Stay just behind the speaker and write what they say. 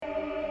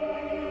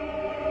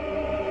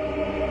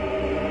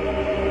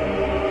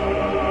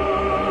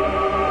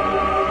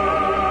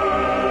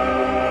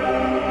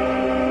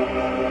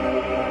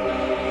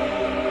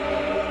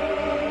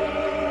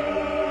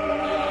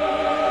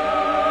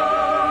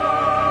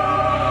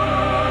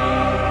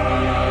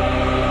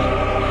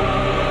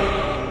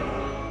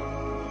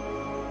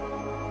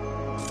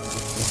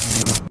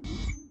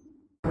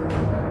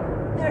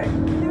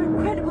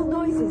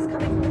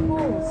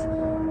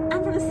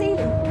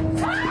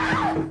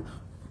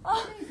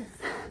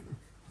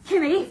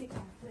Kimmy?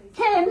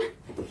 Kim?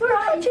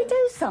 Can't you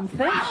do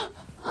something?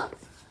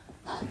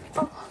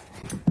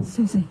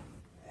 Susie.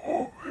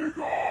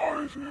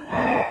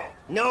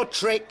 No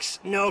tricks,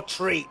 no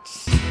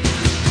treats.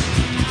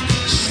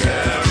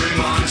 Scary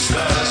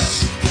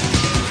monsters,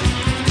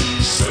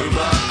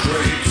 super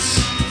creeps,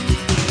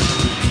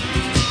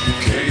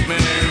 keep me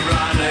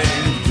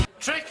running.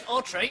 Trick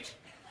or treat?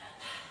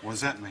 What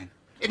does that mean?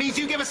 It means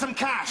you give us some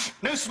cash.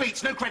 No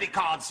sweets, no credit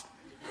cards.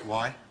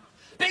 Why?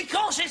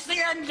 Because it's the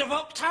end of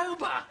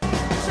October.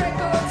 Trick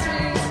or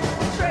treat,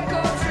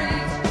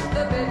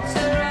 the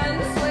bitter and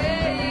the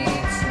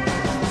sweet.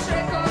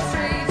 Trick or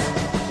treat,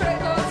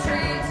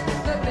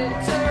 the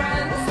bitter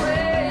and the sweet.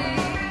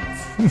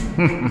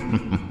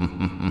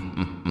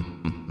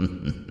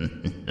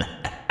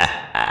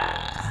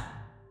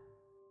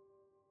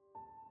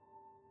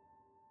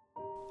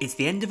 It's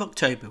the end of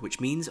October, which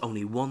means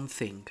only one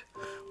thing.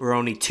 We're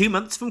only 2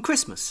 months from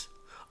Christmas.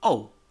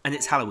 Oh, and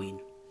it's Halloween.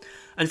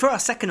 And for our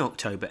second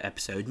October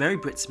episode, Merry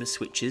Britsmas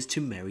switches to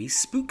Merry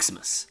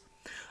SPOOKSMAS.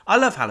 I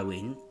love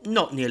Halloween,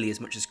 not nearly as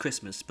much as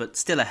Christmas, but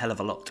still a hell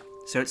of a lot.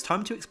 So it's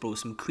time to explore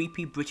some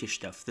creepy British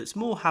stuff that's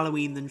more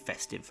Halloween than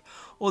festive,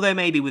 although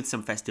maybe with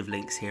some festive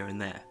links here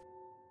and there.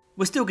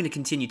 We're still going to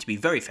continue to be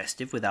very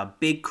festive with our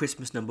big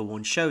Christmas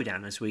 #1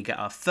 showdown as we get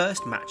our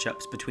first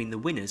matchups between the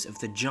winners of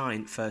the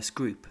giant first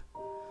group.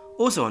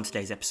 Also on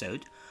today's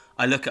episode,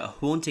 I look at a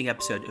haunting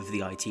episode of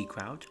The IT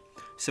Crowd,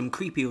 some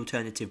creepy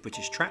alternative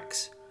British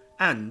tracks,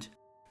 and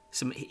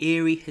some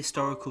eerie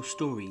historical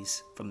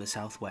stories from the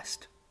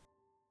southwest.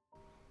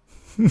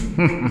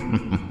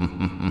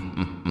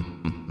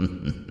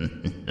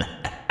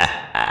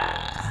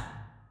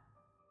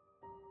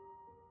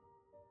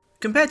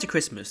 Compared to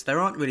Christmas, there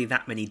aren't really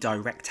that many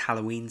direct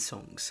Halloween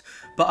songs,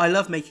 but I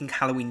love making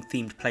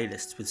Halloween-themed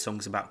playlists with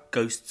songs about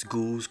ghosts,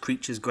 ghouls,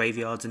 creatures,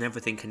 graveyards, and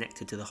everything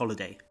connected to the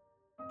holiday.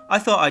 I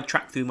thought I'd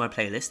track through my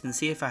playlist and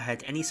see if I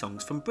had any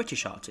songs from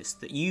British artists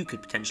that you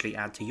could potentially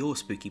add to your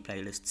spooky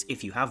playlists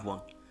if you have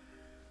one.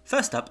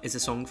 First up is a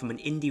song from an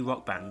indie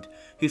rock band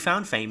who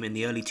found fame in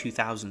the early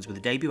 2000s with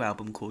a debut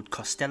album called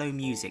Costello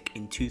Music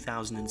in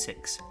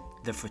 2006,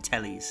 The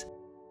Fratellis.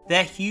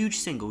 Their huge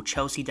single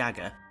Chelsea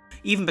Dagger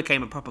even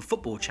became a proper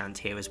football chant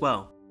here as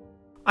well.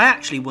 I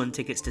actually won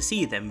tickets to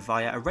see them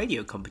via a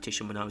radio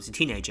competition when I was a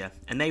teenager,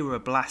 and they were a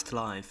blast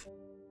live.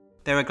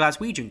 They're a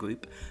Glaswegian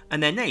group,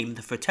 and their name,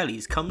 the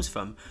Fratellis, comes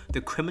from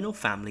the criminal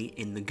family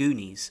in the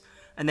Goonies,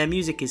 and their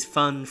music is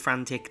fun,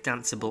 frantic,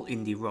 danceable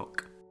indie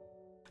rock.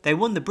 They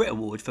won the Brit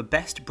Award for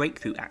Best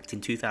Breakthrough Act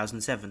in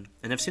 2007,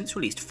 and have since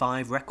released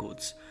 5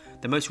 records,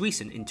 the most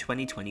recent in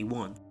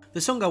 2021. The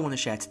song I want to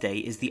share today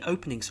is the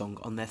opening song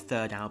on their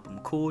third album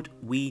called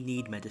We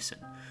Need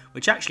Medicine,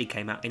 which actually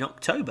came out in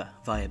October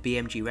via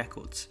BMG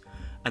Records,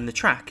 and the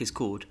track is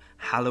called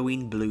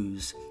Halloween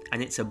Blues,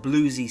 and it's a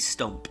bluesy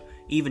stomp,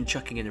 even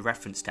chucking in a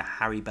reference to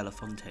Harry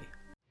Belafonte.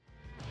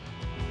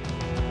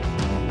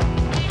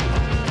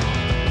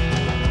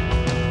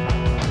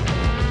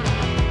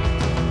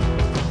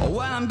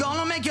 Well, I'm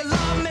gonna make you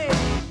love me.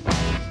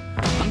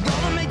 I'm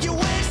gonna make you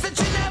wish that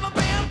you never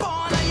been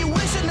born and you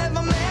wish you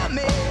never met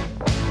me.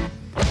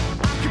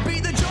 I could be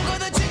the joker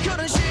that you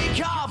couldn't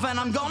shake off, and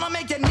I'm gonna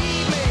make you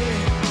need me.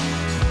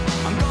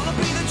 I'm gonna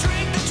be the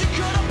drink that you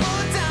couldn't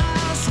put down.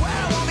 I swear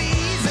it won't be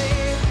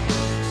easy.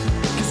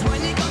 'Cause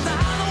when you got the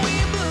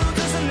Halloween blues,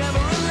 there's never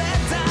a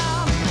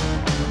letdown.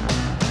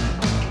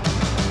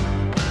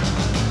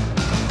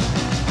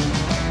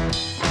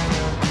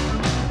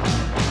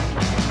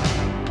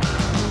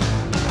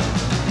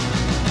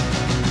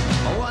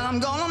 Well, I'm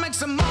gonna make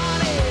some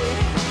money.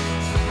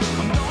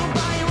 I'm gonna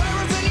buy you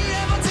everything you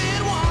ever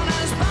did want, and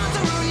it's bound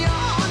to ruin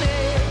your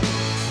honey.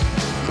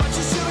 But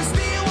you shouldn't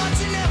steal what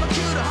you never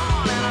could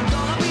harm, and I'm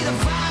gonna be the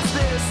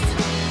fastest.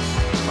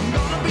 I'm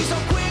gonna be so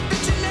quick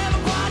that you're never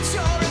quite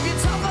sure if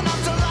you're tough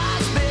enough to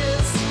last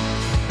this.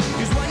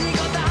 'Cause when you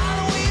got the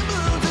Halloween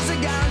blues, there's a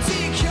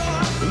guaranteed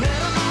cure. Let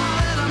 'em all,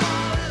 let 'em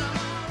all, let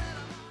 'em all.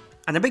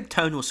 And a big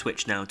tonal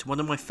switch now to one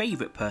of my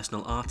favourite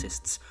personal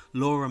artists,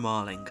 Laura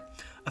Marling,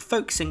 a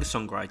folk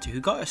singer-songwriter who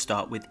got her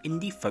start with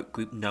indie folk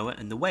group Noah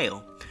and the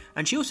Whale,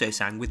 and she also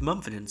sang with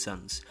Mumford &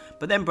 Sons,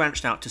 but then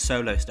branched out to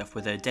solo stuff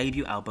with her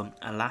debut album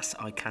Alas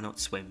I Cannot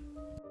Swim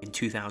in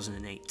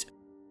 2008.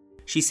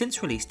 She's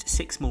since released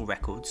 6 more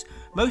records,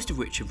 most of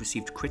which have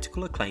received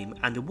critical acclaim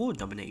and award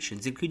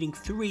nominations, including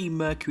 3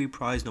 Mercury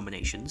Prize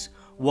nominations,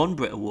 1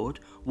 Brit Award,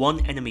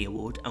 1 Enemy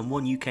Award, and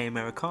 1 UK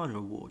Americana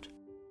Award.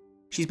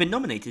 She's been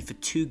nominated for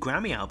 2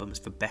 Grammy albums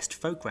for Best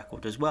Folk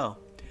Record as well.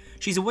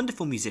 She's a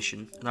wonderful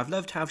musician, and I've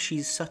loved how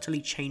she's subtly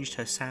changed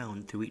her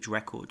sound through each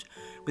record,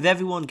 with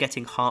everyone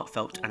getting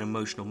heartfelt and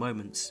emotional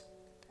moments.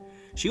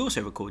 She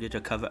also recorded a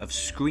cover of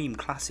Scream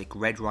classic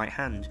Red Right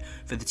Hand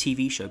for the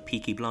TV show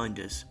Peaky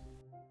Blinders.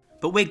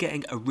 But we're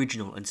getting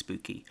original and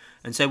spooky,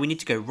 and so we need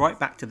to go right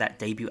back to that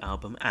debut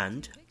album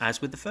and, as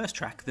with the first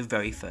track, the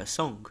very first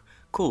song,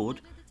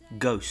 called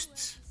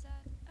Ghosts.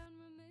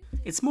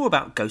 It's more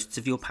about ghosts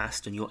of your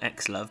past and your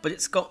ex-love, but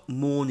it's got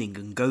mourning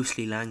and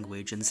ghostly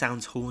language and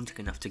sounds haunting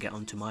enough to get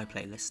onto my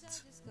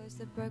playlists. Ghosts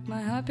that broke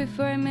my heart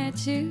before I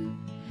met you.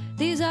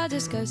 These are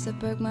just ghosts that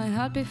broke my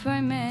heart before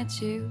I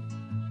met you.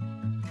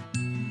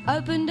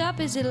 Opened up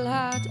his little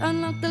heart,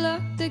 unlocked the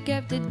lock that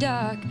kept it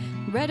dark.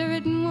 Read a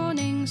written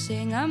warning,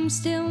 saying I'm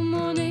still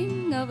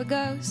mourning over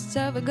ghosts,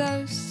 over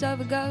ghosts,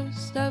 over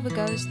ghosts, over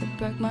ghosts that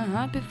broke my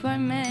heart before I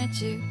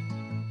met you.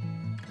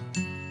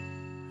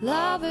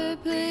 Lover,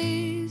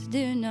 please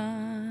do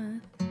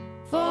not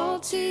fall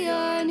to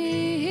your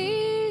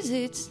knees.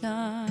 It's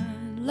not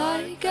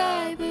like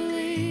I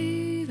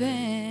believe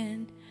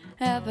in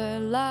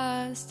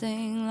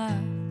everlasting love.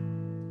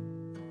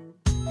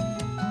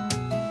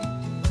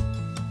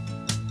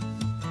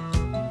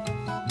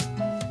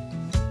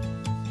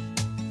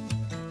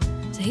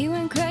 He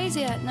went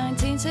crazy at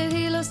 19, said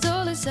he lost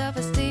all his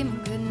self-esteem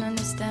and couldn't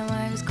understand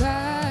why he was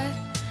crying.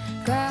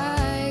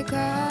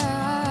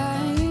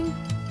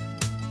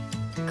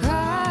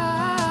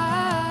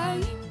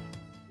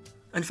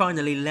 And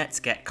finally, let's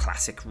get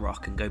classic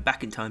rock and go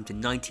back in time to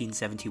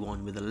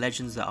 1971 with the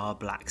legends that are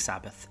Black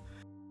Sabbath.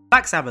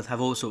 Black Sabbath have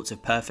all sorts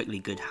of perfectly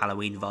good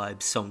Halloween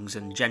vibes, songs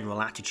and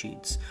general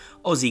attitudes.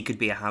 Ozzy could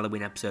be a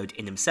Halloween episode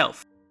in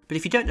himself. But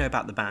if you don't know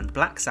about the band,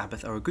 Black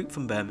Sabbath are a group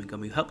from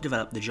Birmingham who helped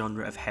develop the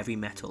genre of heavy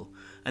metal,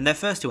 and their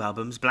first two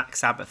albums, Black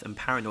Sabbath and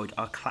Paranoid,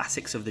 are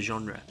classics of the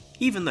genre,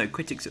 even though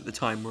critics at the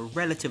time were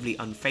relatively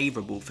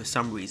unfavourable for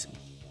some reason.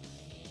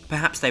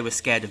 Perhaps they were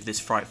scared of this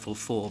frightful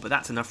four, but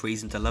that's enough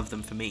reason to love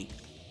them for me.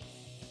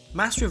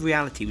 Master of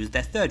Reality was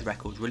their third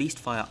record, released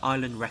via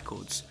Island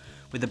Records,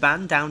 with the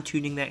band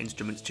down-tuning their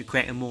instruments to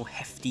create a more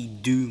hefty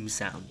doom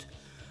sound.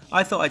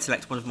 I thought I'd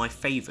select one of my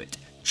favourite,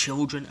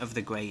 Children of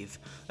the Grave,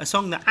 a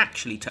song that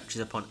actually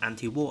touches upon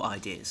anti-war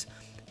ideas,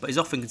 but is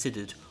often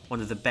considered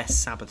one of the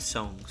best Sabbath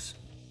songs.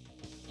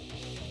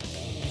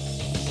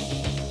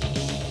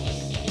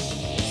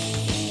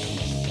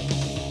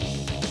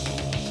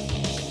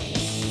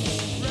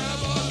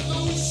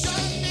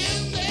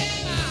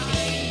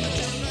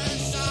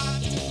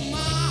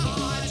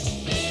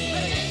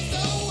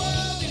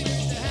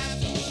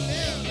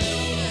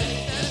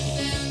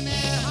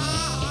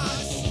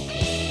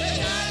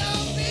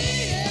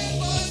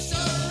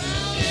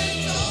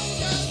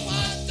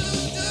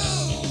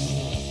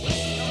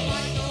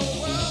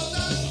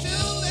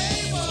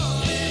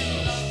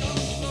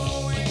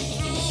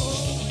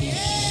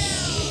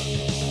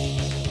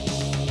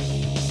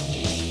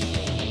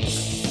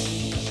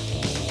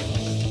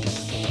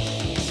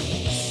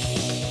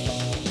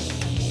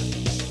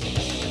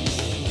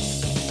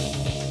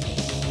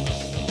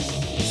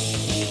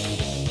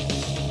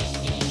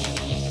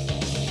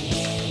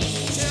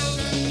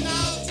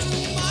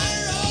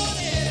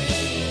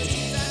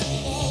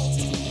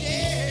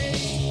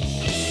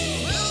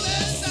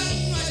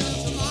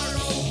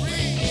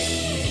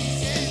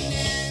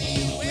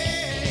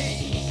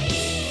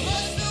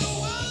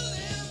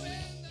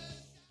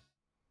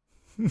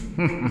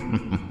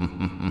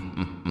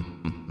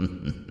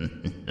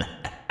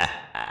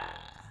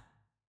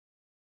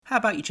 How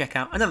about you check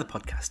out another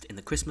podcast in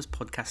the Christmas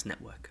Podcast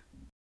Network?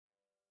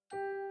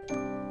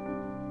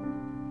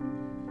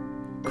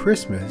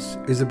 Christmas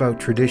is about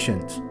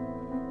traditions.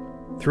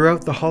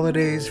 Throughout the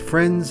holidays,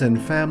 friends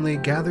and family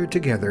gather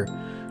together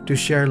to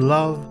share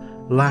love,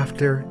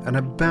 laughter, and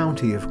a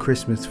bounty of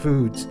Christmas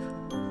foods.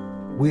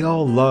 We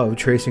all love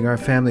tracing our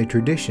family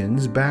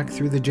traditions back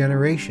through the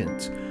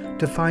generations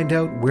to find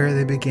out where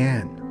they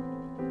began.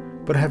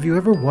 But have you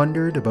ever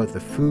wondered about the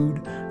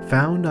food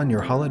found on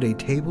your holiday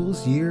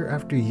tables year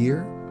after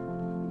year?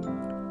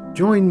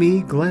 Join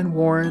me, Glenn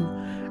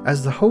Warren,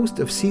 as the host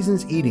of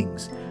Seasons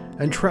Eatings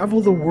and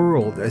travel the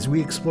world as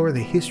we explore the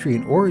history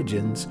and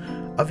origins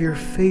of your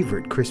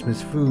favorite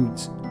Christmas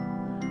foods.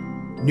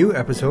 New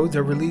episodes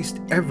are released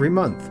every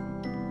month.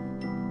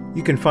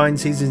 You can find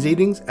Seasons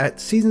Eatings at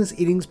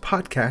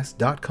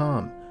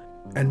seasonseatingspodcast.com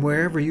and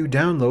wherever you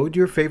download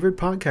your favorite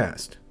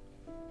podcast.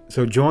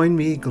 So join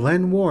me,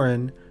 Glenn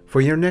Warren, for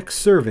your next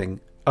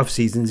serving of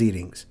Seasons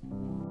Eatings.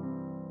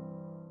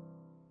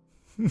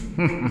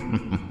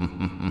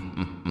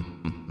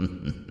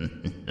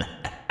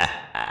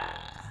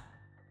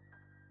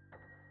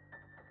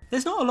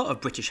 There's not a lot of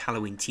British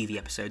Halloween TV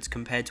episodes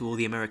compared to all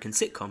the American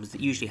sitcoms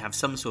that usually have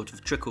some sort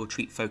of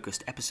trick-or-treat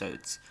focused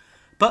episodes,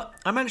 but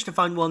I managed to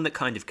find one that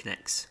kind of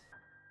connects.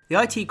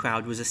 The IT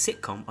Crowd was a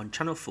sitcom on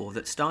Channel 4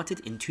 that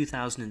started in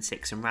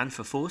 2006 and ran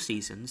for 4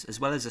 seasons,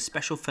 as well as a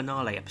special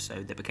finale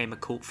episode that became a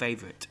cult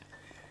favourite.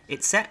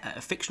 It's set at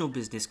a fictional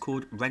business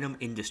called Renham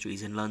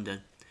Industries in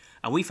London,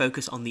 and we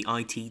focus on the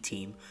IT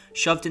team,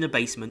 shoved in a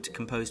basement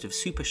composed of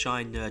super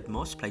shy nerd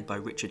Moss, played by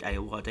Richard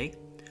Ayoade,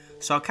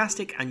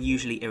 sarcastic and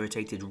usually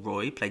irritated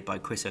Roy, played by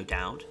Chris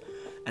O'Dowd,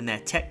 and their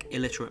tech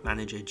illiterate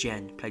manager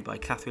Jen, played by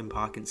Catherine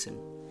Parkinson.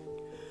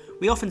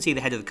 We often see the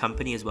head of the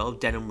company as well,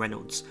 Denham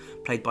Reynolds,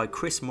 played by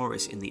Chris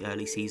Morris in the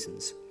early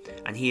seasons,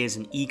 and he is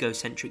an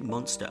egocentric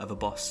monster of a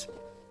boss.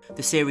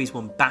 The series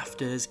won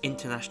BAFTAs,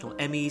 International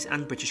Emmys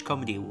and British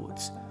Comedy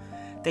Awards.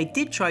 They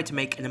did try to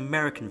make an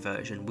American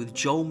version with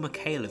Joel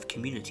McHale of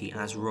Community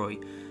as Roy,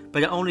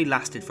 but it only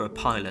lasted for a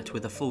pilot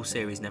with a full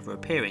series never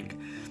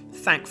appearing,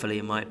 thankfully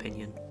in my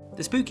opinion.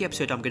 The spooky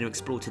episode I'm going to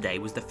explore today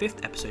was the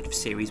 5th episode of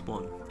Series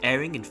 1,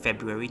 airing in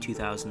February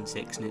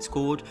 2006, and it's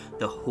called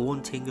The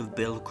Haunting of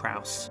Bill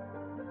Krause.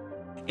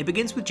 It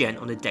begins with Jen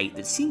on a date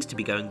that seems to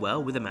be going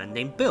well with a man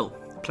named Bill,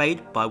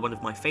 played by one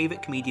of my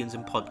favourite comedians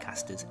and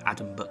podcasters,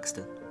 Adam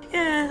Buxton.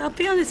 Yeah, I'll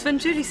be honest, when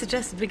Julie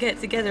suggested we get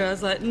together, I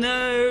was like,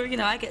 no,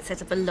 I get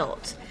set up a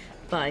lot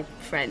by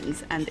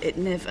friends, and it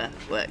never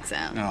works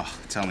out. Oh,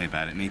 tell me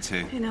about it. Me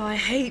too. I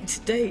hate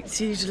dates,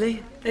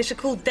 usually. They should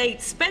call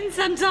dates, spend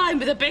some time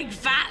with a big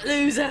fat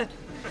loser.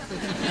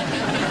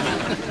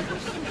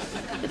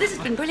 But this has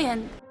been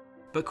brilliant.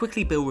 But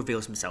quickly Bill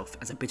reveals himself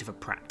as a bit of a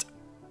prat.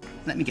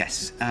 Let me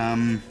guess.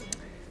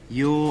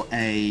 You're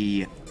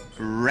a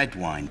red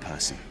wine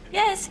person.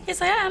 Yes,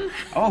 I am.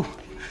 Oh,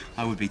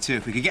 I would be too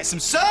if we could get some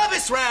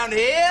service round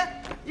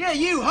here. Yeah,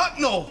 you,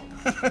 Hucknall.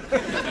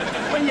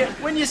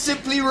 when you're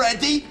simply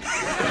ready.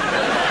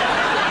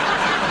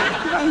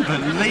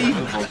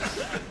 Unbelievable.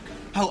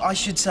 Oh, I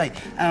should say,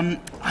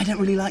 I don't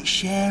really like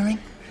sharing.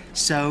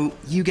 So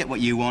you get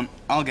what you want,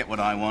 I'll get what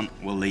I want.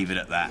 We'll leave it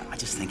at that. I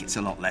just think it's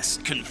a lot less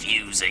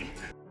confusing.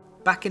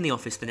 Back in the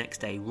office the next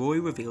day, Roy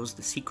reveals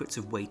the secrets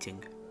of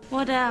waiting.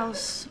 What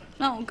else?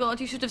 Oh,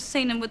 God, you should have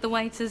seen him with the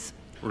waiters.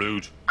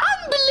 Rude.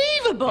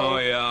 Unbelievable! Oh,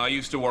 yeah, I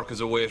used to work as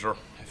a waiter.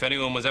 If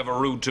anyone was ever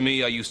rude to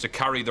me, I used to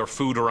carry their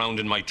food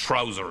around in my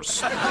trousers.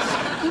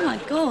 Oh, my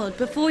God,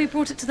 before you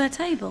brought it to their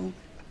table?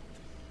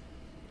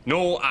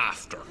 No,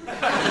 after.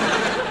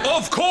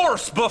 Of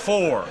course,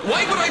 before.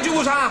 Why would I do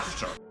it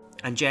after?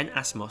 And Jen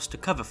asks Moss to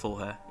cover for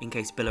her in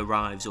case Bill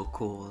arrives or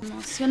calls.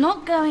 Moss, you're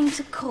not going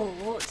to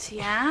court,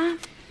 yeah?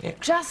 Yeah.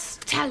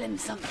 Just tell him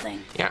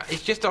something. Yeah,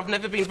 it's just I've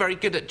never been very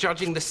good at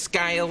judging the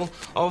scale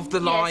of the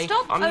lie.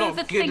 Stop I'm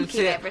not good at overthinking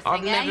it. everything,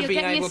 I've never You're been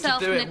getting able to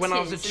yourself do in it. When I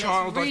was a tiz, and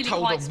child, it's really I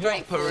told quite a whopper and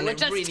straightforward. it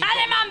Just really tell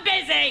him I'm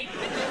busy!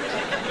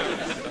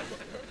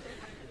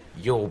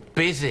 You're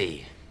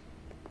busy.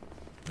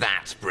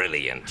 That's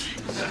brilliant.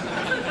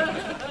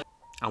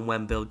 And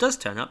when Bill does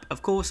turn up,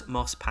 of course,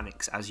 Moss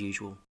panics as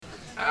usual.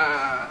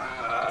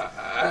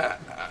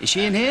 Is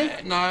she in here?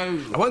 No.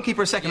 I won't keep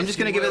her a second. I'm just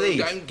going to give her these.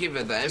 Don't give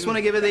her them. I just want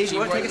to give her these. She It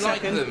won't take a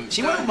like second. them.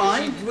 She won't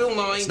mind. She will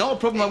mind. It's not a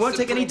problem. I won't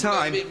take any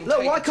time. It will Look,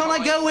 take why can't I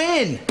time. go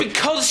in?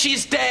 Because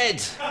she's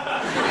dead.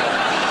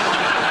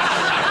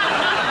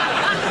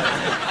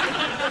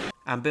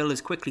 And Bill has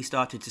quickly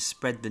started to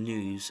spread the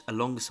news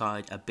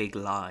alongside a big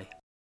lie.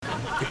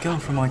 You're going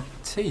for my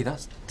tea?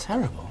 That's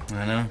terrible.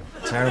 I know.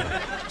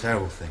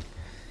 Terrible thing.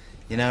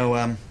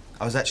 I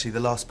was actually the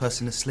last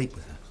person to sleep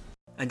with her.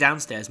 And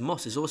downstairs,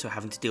 Moss is also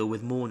having to deal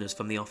with mourners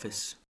from the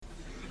office.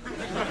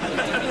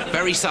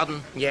 Very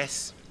sudden,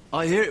 yes.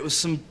 I hear it was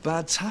some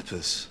bad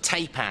tapas.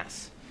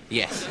 Tapas,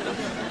 yes.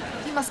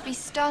 You must be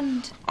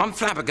stunned. I'm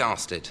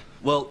flabbergasted.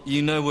 Well,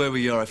 you know where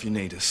we are if you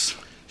need us.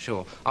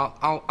 Sure,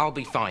 I'll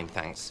be fine,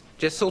 thanks.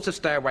 Just sort of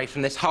stay away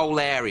from this whole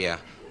area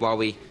while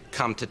we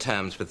come to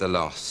terms with the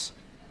loss.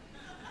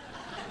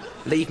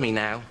 Leave me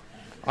now.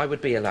 I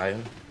would be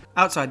alone.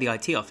 Outside the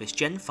IT office,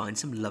 Jen finds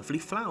some lovely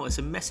flowers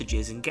and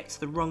messages and gets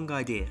the wrong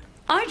idea.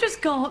 I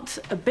just got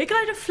a big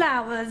load of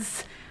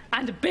flowers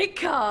and a big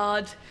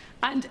card,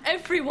 and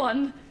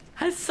everyone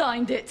has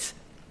signed it.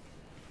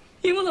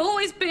 You will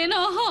always be in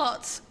our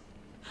hearts.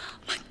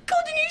 My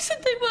God, and you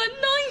said they weren't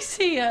nice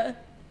here.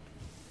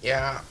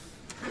 Yeah.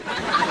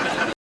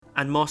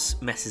 And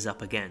Moss messes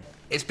up again.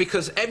 It's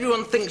because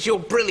everyone thinks you're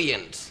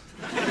brilliant.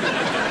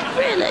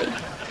 Really?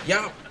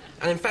 Yeah.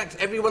 And in fact,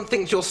 everyone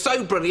thinks you're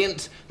so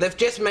brilliant, they've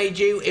just made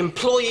you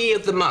Employee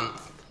of the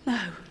Month. No.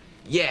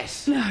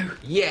 Yes. No.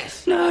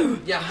 Yes. No.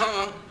 Yeah.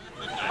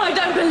 I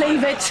don't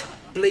believe it.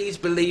 Please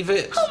believe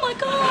it. Oh, my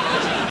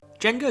God.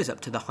 Jen goes up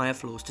to the higher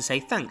floors to say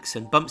thanks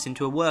and bumps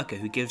into a worker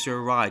who gives her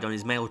a ride on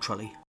his mail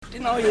trolley.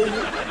 Didn't I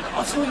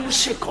thought you were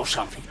sick or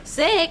something.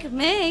 Sick?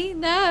 Me?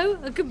 No.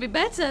 I could be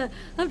better.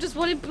 I'm just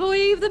one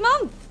Employee of the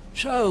Month.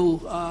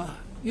 So,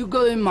 you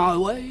going my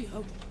way?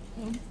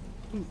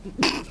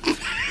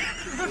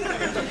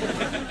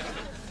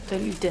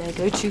 Don't you dare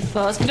go too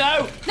fast.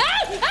 No! No!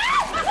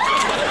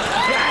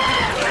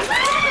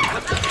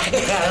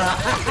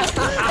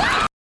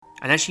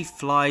 And as she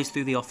flies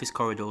through the office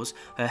corridors,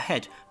 her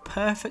head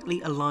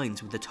perfectly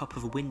aligns with the top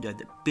of a window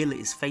that Bill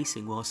is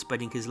facing while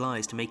spreading his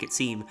lies to make it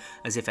seem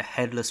as if a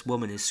headless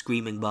woman is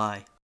screaming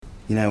by.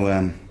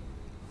 I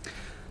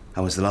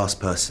was the last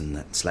person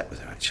that slept with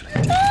her, actually.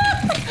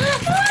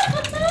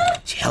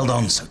 She held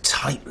on so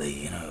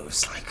tightly, it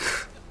was like...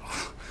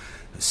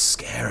 It was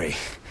scary,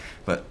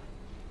 but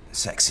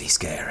sexy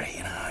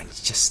scary,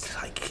 It's just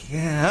like...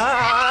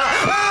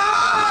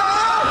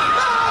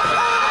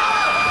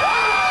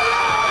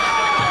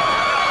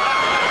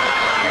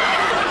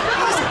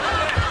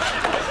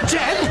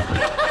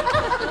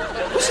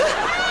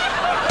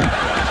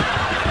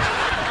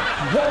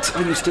 What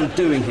are you still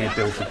doing here,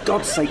 Bill? For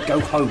God's sake, go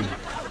home.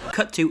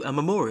 Cut to a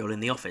memorial in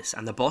the office,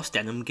 and the boss,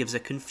 Denham, gives a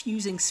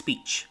confusing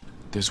speech.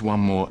 There's one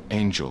more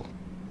angel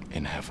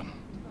in heaven.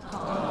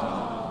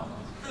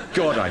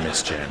 God, I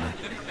miss Jen.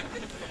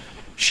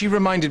 She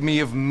reminded me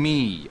of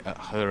me at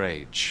her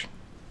age.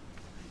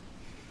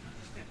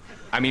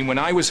 I mean, when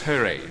I was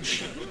her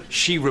age,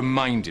 she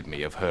reminded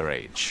me of her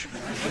age.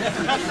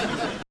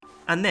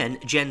 And then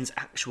Jen's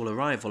actual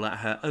arrival at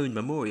her own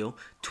memorial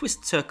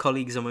twists her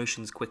colleagues'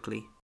 emotions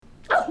quickly.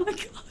 Oh my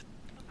God.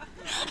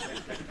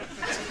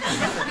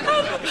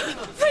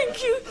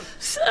 Thank you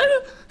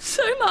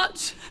so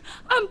much.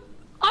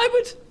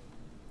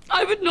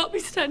 I would not be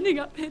standing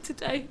up here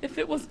today if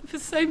it wasn't for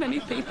so many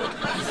people.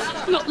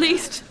 Not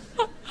least,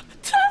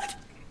 Dad.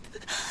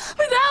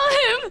 Without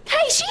him.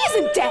 Hey, she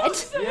isn't dead.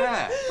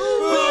 Yeah.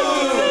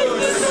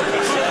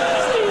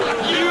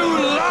 You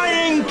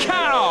lying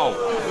cow!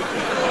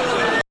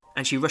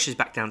 And she rushes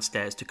back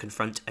downstairs to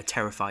confront a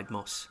terrified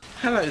Moss.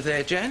 Hello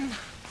there, Jen.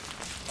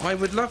 I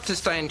would love to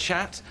stay and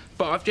chat,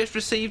 but I've just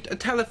received a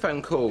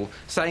telephone call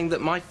saying that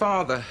my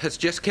father has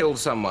just killed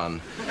someone,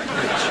 which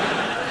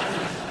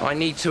I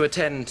need to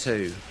attend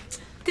to.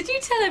 Did you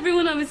tell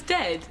everyone I was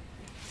dead?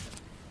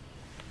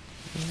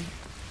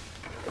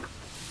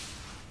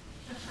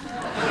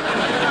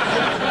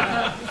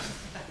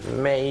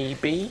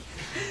 Maybe.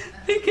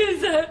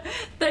 Because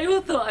they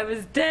all thought I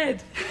was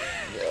dead.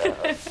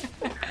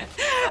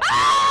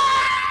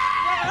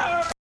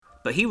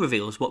 But he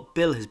reveals what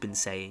Bill has been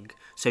saying,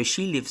 so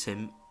she leaves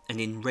him an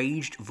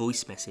enraged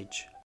voice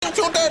message. It's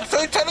your dad, so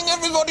he's telling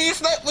everybody you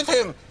slept with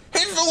him.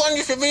 He's the one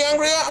you should be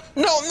angry at,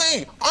 not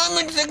me. I'm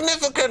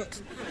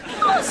insignificant.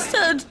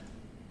 Bastard!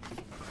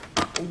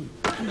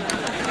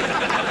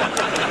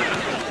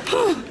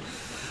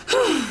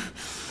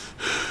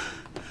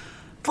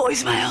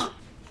 Voicemail.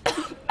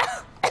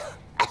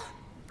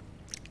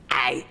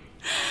 Hey,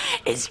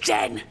 it's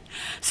Jen.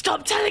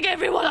 Stop telling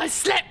everyone I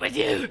slept with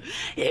you,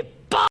 you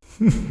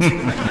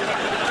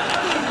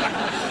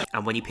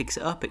And when he picks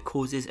it up, it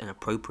causes an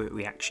appropriate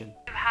reaction.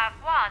 You have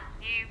one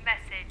new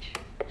message.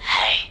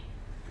 Hey,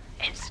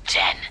 it's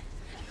Jen.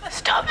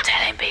 Stop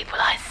telling people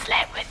I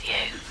slept with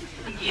you.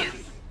 You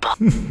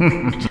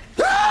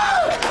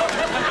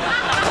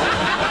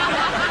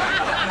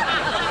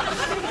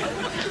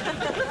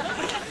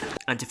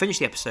And to finish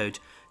the episode,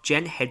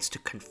 Jen heads to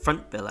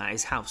confront Bill at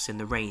his house in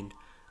the rain,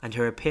 and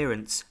her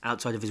appearance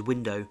outside of his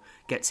window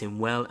gets him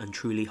well and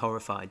truly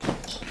horrified.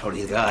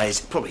 Probably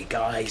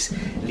guys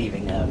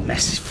leaving a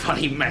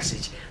funny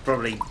message.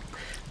 Probably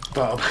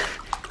Bob.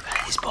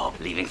 It's Bob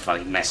leaving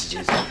funny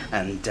messages.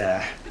 And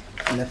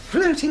the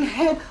floating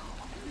head.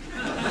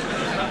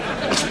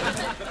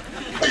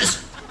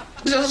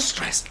 Just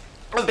stressed.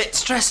 A bit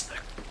stressed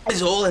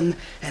is all, and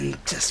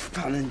just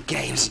fun and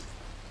games.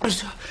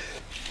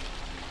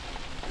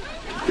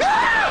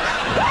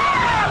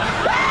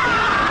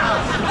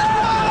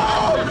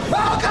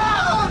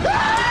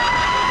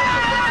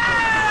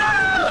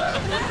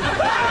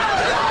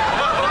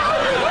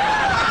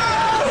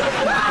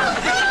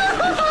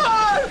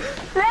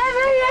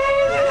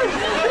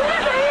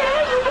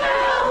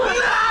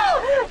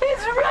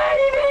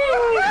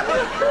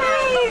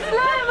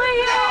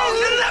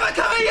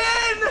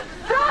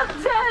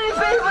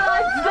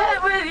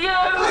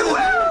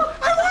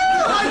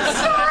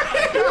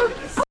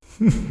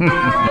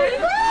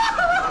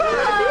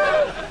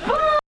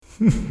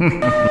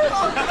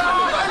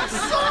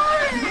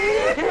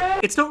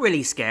 It's not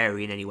really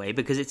scary in any way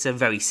because it's a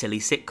very silly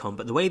sitcom,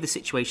 but the way the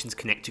situations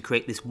connect to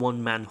create this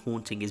one-man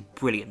haunting is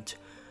brilliant.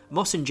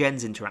 Moss and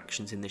Jen's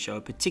interactions in the show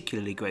are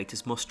particularly great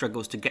as Moss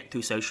struggles to get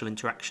through social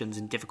interactions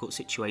in difficult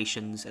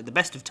situations at the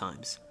best of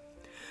times.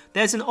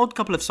 There's an odd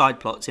couple of side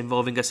plots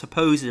involving a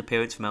supposed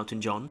appearance from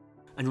Elton John,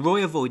 and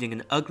Roy avoiding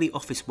an ugly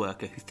office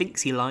worker who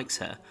thinks he likes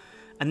her,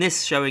 and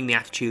this showing the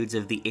attitudes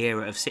of the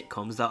era of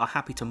sitcoms that are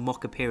happy to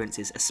mock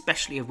appearances,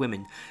 especially of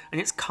women, and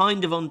it's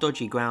kind of on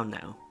dodgy ground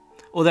now.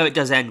 Although it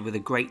does end with a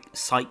great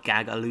sight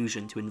gag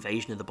allusion to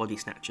Invasion of the Body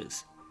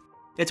Snatchers.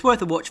 It's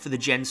worth a watch for the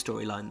Jen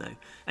storyline though,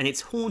 and it's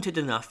haunted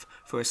enough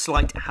for a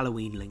slight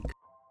Halloween link.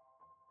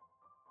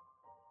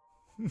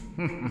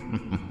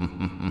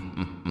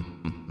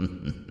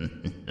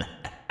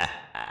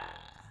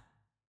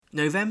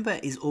 November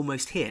is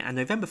almost here, and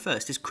November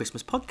 1st is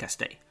Christmas Podcast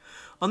Day.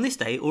 On this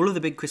day, all of the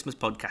big Christmas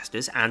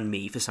podcasters, and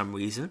me for some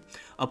reason,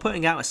 are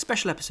putting out a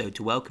special episode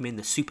to welcome in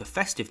the super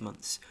festive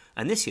months,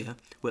 and this year,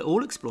 we're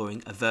all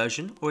exploring a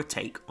version or a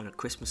take on A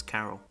Christmas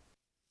Carol.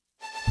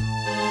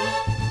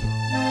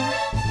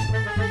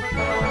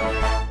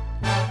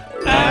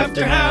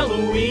 After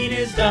Halloween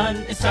is done,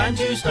 it's time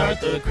to start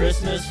the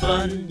Christmas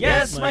fun.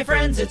 Yes, my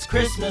friends, it's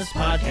Christmas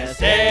Podcast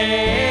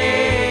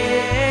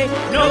Day.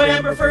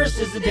 November 1st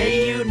is the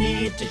day you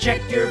need to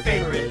check your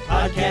favorite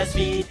podcast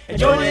feed and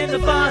join in the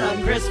fun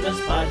on Christmas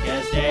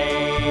Podcast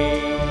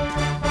Day.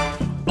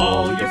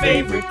 All your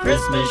favorite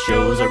Christmas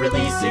shows are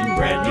releasing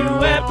brand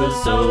new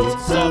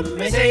episodes. Some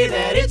may say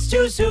that it's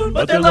too soon,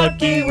 but they're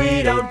lucky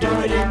we don't do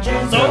it in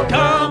June. So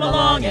come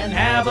along and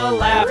have a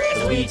laugh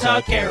as we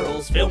talk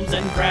carols, films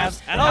and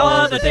crafts, and all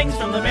other things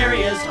from the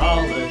merriest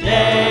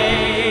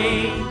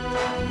holiday.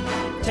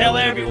 Tell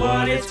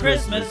everyone it's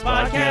Christmas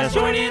Podcast.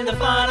 Join in the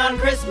fun on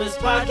Christmas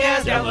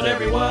Podcast. Download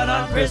everyone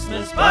on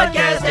Christmas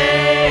Podcast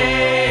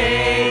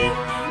Day.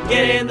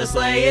 Get in the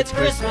sleigh, it's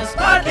Christmas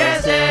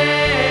Podcast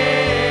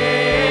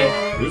Day.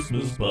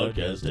 Christmas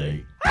Podcast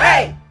Day.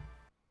 Hey!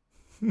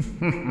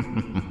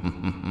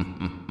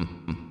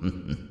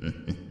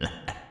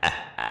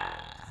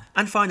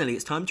 And finally,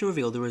 it's time to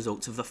reveal the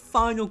results of the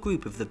final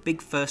group of the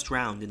big first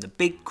round in the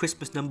big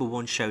Christmas number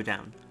 1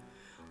 showdown.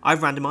 I've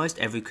randomised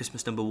every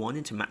Christmas number 1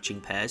 into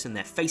matching pairs, and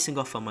they're facing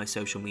off on my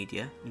social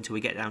media until we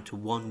get down to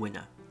one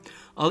winner.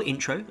 I'll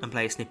intro and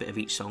play a snippet of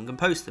each song and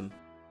post them,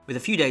 with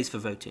a few days for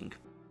voting.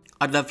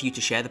 I'd love for you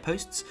to share the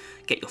posts,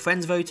 get your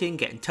friends voting,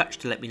 get in touch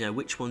to let me know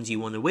which ones you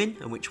want to win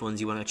and which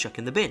ones you want to chuck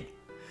in the bin.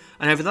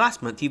 And over the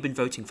last month, you've been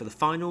voting for the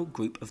final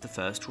group of the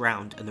first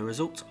round, and the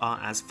results are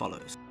as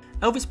follows.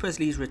 Elvis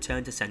Presley's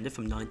Return to Sender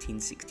from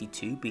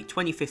 1962 beat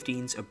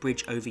 2015's A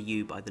Bridge Over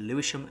You by the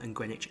Lewisham and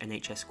Greenwich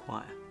NHS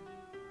Choir.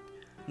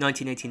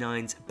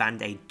 1989's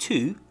Band-Aid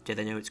 2, Do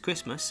They Know It's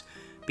Christmas,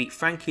 beat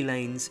Frankie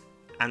Lane's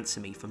Answer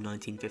Me from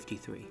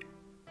 1953.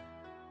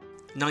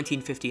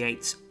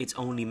 1958's It's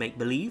Only Make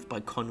Believe by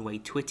Conway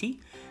Twitty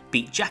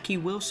beat Jackie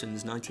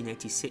Wilson's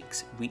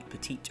 1986 Reet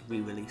Petite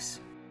re-release.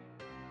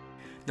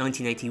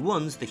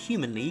 1981's The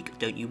Human League,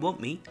 Don't You Want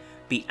Me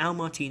beat Al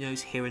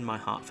Martino's Here in My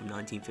Heart from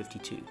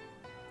 1952.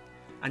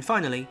 And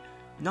finally,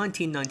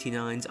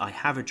 1999's I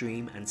Have a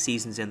Dream and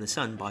Seasons in the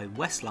Sun by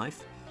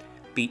Westlife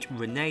beat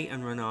Renee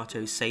and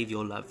Renato's Save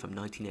Your Love from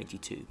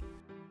 1982.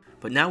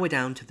 But now we're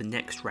down to the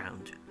next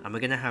round, and we're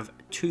going to have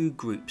 2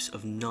 groups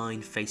of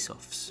 9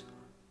 face-offs.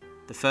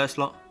 The first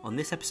lot on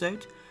this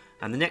episode,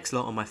 and the next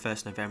lot on my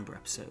 1st November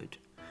episode.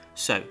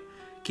 So,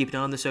 keep an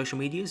eye on the social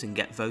medias and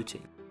get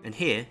voting. And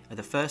here are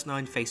the first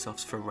 9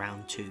 face-offs for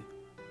round 2.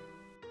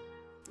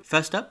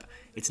 First up,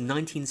 it's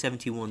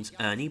 1971's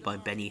Ernie by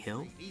Benny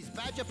Hill. His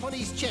badge upon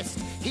his chest,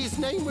 his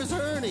name was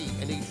Ernie,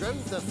 and he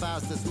drove the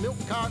fastest milk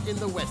cart in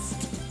the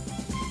West.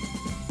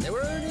 Now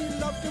Ernie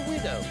loved a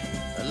widow,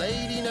 a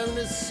lady known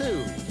as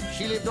Sue.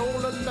 She lived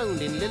all alone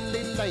in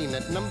Lily Lane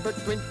at number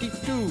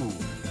 22.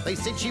 They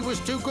said she was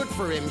too good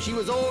for him, she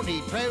was haughty,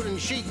 proud and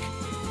chic.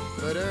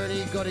 But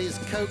Ernie got his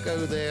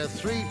cocoa there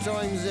 3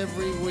 times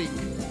every week.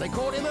 They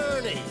called him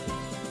Ernie.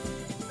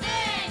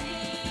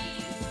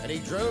 And he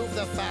drove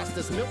the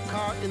fastest milk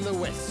cart in the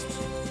West.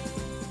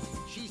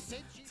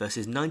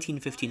 Versus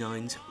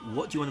 1959's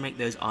What Do You Want to Make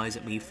Those Eyes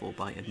at Me For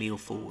by Emile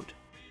Ford.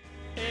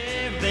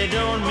 If they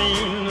don't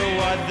mean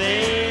what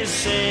they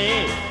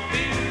say,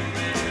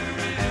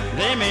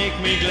 they make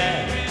me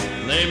glad,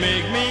 they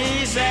make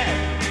me sad,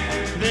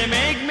 they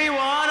make me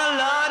want a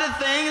lot of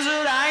things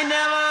that I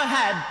never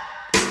had.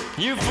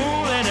 You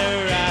fooling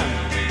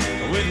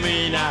around with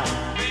me now.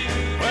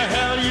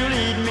 Well, you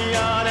lead me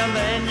on and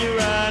then you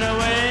run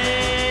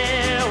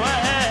away.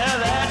 Well,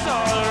 that's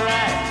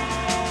alright,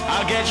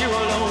 I'll get you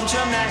alone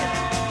tonight,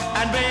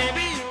 and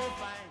baby you'll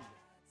find.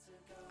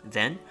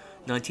 Then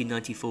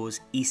 1994's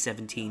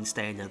E17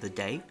 Stay Another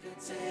Day.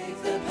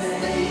 Take the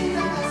pain,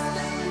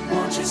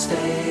 won't you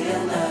stay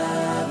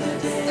another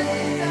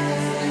day?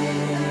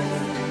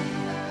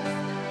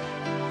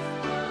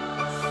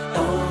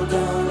 Oh,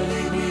 don't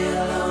leave me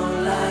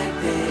alone like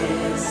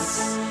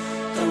this.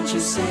 Don't you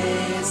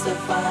say it's the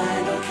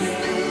final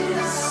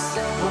kiss.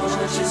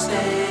 Won't you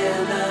stay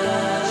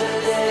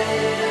another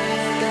day?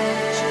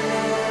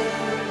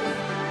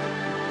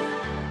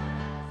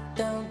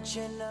 Don't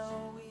you know?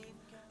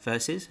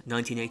 Versus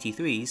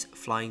 1983's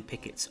Flying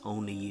Pickets,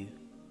 Only You.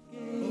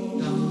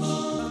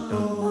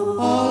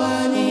 All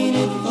I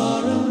needed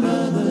for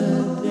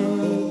another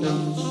day,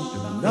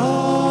 and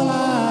all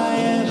I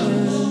ever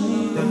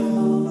knew,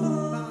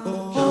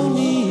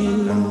 only you.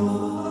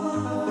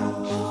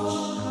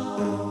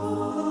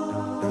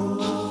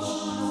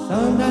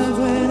 Sometimes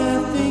when I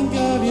think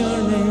of your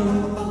name,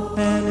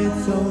 and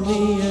it's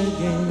only a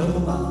game,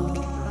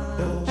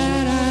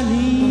 and I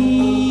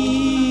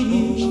need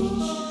you,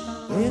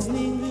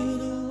 listening.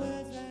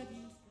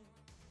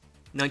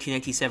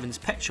 1987's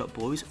Pet Shop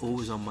Boys,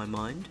 Always on My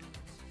Mind.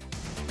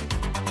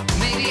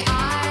 Maybe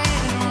I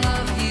don't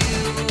love you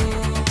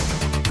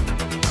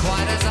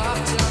quite as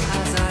often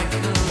as I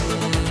could.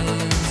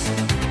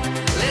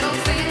 Little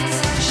things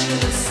I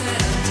should have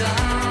said and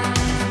done,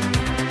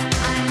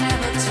 I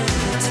never took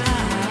the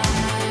time.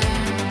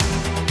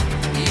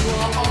 You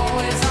were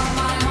always on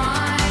my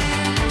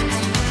mind.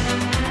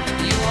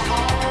 You were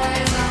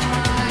always on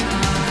my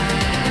mind.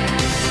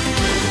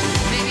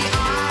 Maybe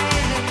I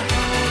didn't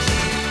hold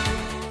you.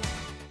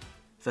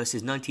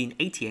 Versus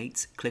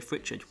 1988's Cliff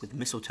Richard with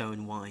Mistletoe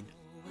and Wine.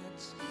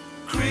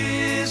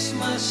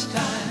 Christmas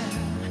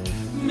time,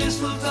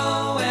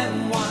 mistletoe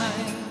and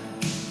wine,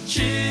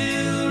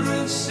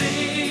 children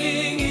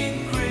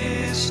singing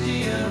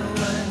Christian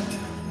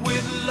rhyme,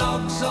 with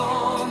logs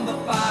on the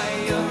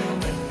fire,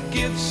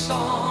 gifts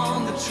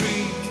on the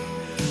tree,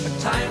 a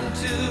time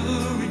to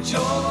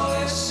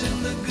rejoice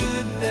in the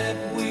good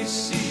that we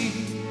see,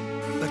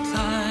 a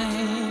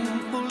time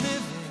for living.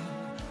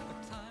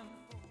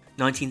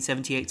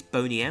 1978's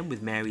Boney M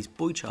with Mary's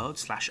Boy Child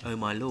 / Oh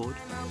My Lord.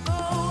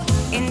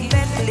 In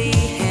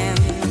Bethlehem,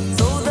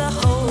 so the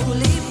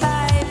Holy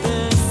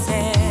Bible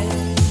said,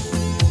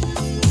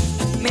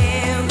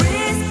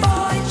 Mary's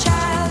boy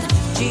child,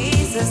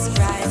 Jesus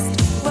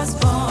Christ, was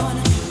born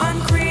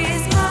on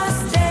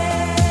Christmas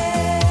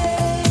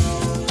Day.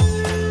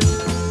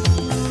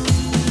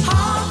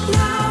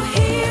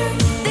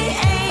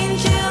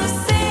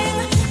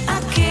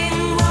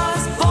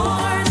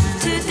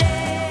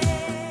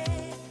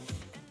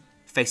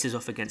 faces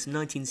off against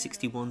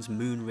 1961's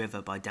Moon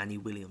River by Danny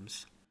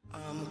Williams.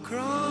 I'm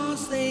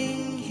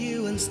crossing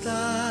you in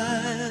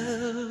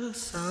style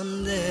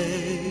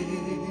someday.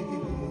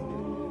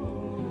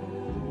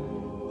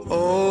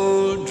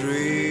 Old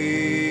dream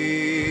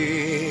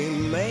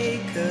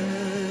maker,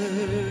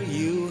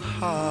 you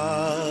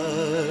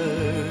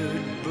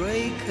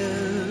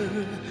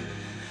heartbreaker,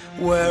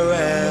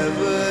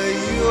 wherever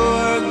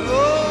you're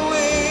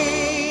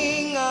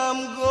going,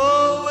 I'm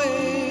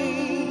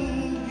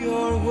going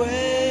your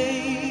way.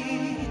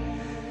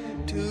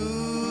 Two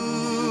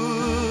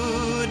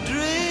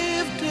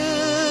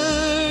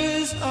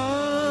drifters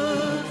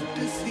off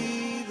to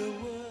see the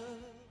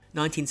world.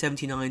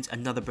 1979's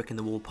Another Brick in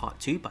the Wall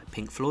Part 2 by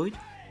Pink Floyd.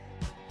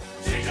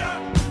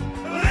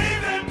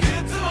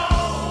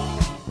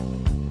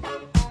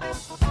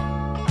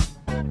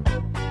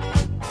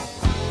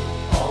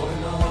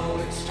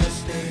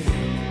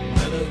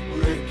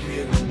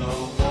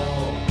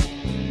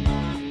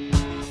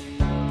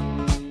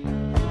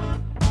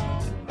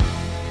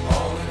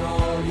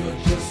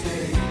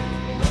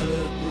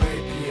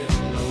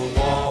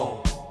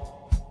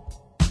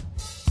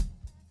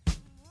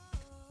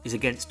 Is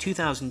against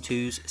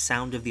 2002's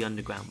Sound of the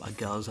Underground by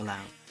Girls Aloud.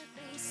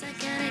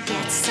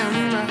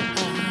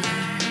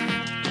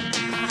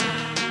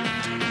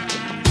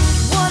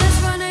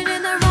 Water's running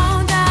in the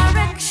wrong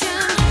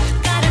direction.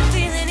 Got a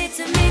feeling it's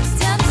a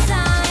mixed up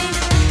sign.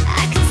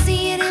 I can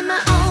see it in my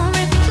own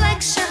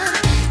reflection.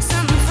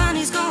 Something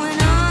funny's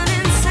going on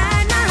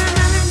inside.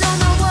 Don't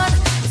know what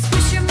is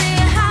pushing me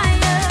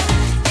higher.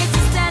 It's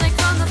a static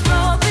from the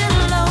floor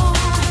below,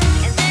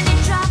 and then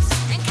it drops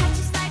and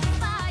catches like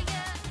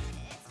fire.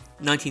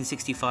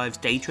 1965's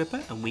Day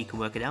Tripper and We Can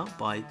Work It Out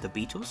by The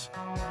Beatles.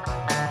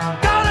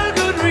 Got a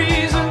good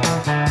reason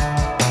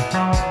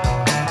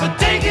for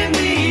taking the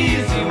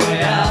easy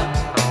way out.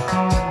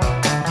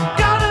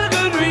 Got a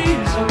good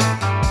reason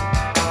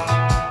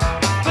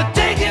for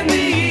taking the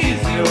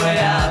easy way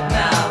out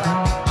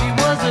now. She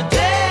was a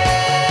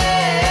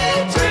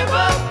day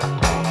tripper,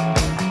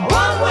 a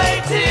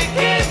one-way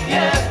ticket,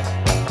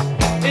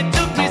 yeah. It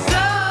took me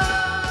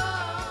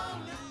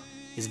some.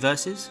 His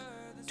verses,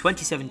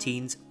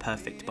 2017's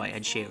Perfect by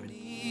Ed Sheeran.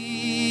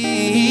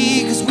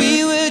 'Cause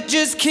we were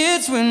just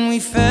kids when we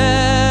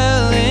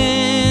fell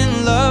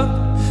in love,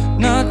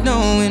 not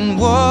knowing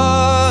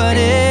what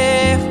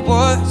it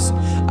was.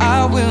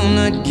 I will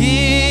not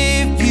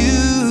give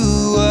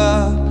you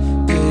up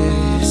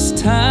this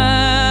time.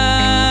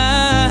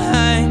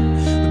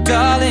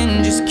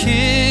 Darling, just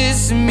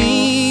kiss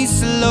me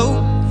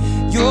slow.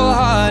 Your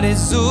heart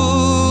is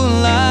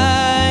all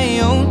I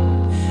own,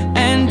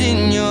 and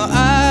in your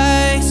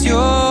eyes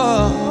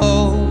you're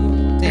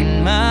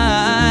holding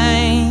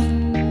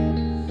mine.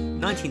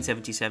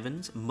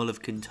 1977's Mull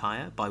of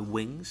Kintyre by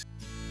Wings.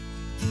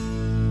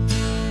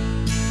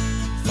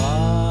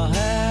 Far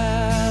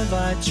have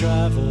I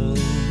travelled,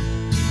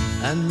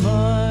 and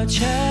much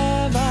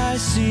have I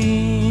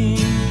seen.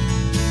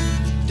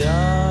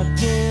 Dark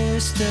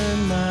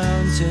distant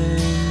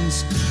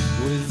mountains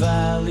with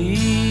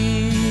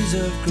valleys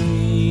of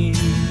green,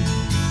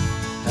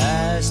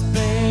 past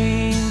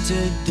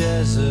painted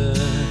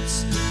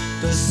deserts,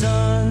 the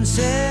sun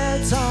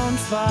sets on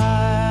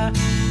fire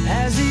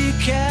as he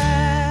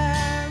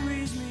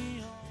carries me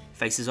home.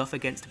 Faces off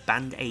against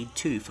Band Aid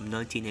 2 from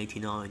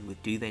 1989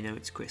 with Do They Know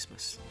It's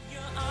Christmas.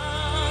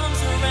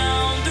 Arms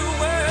around the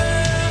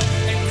world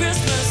at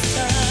Christmas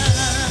time.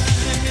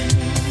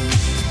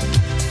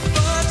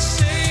 But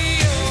say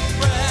your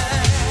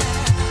prayer.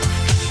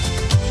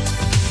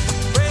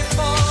 Pray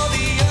for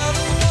the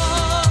other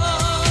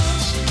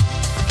ones.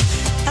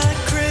 At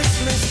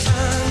Christmas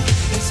time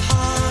it's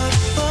hard,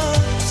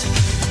 but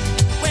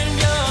when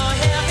you're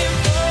having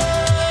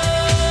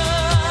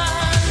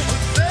fun,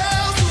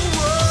 there's a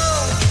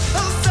world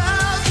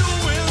outside your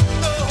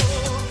window,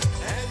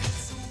 and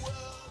it's a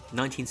world.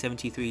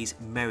 1973's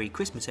Merry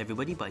Christmas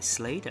Everybody by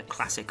Slade, a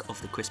classic of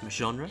the Christmas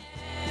genre.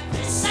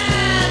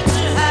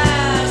 Santa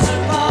has a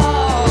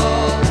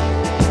ball.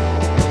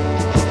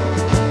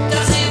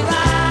 Does he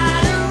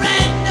ride a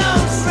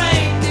red-nosed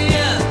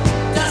reindeer?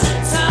 Does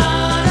it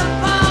turn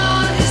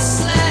upon his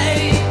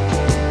sleigh?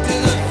 Do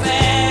the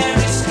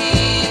fairies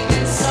keep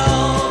it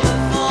sober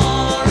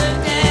for a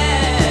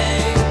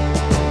day?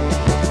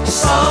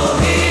 So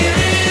here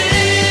it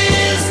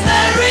is,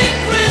 Merry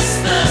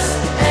Christmas,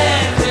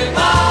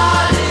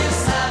 everybody's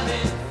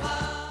having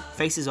fun.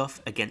 Faces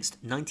off against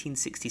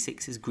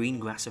 1966's Green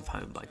Grass of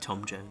Home by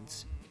Tom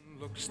Jones.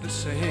 Looks the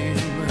same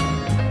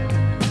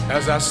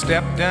as I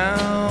step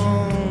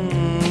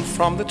down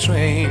from the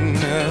train,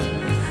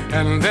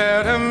 and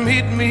there to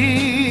meet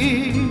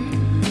me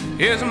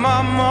is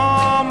my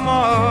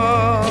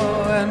mama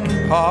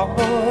and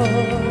papa.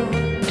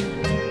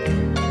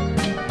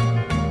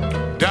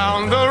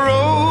 Down the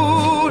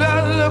road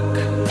I look,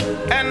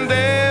 and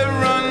there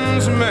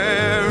runs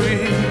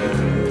Mary,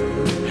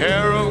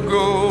 hair of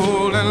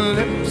gold and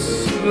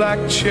lips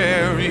like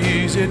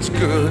cherries. It's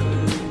good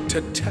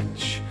to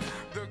touch.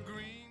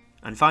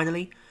 And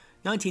finally,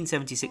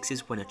 1976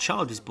 is When a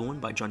Child is Born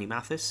by Johnny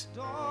Mathis.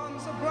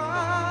 Dawn's a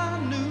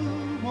brand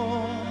new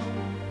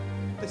morn.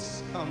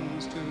 This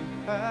comes to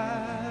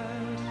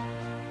pass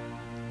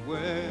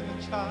where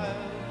a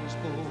child was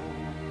born.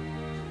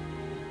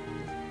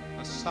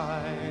 A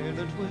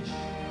silent wish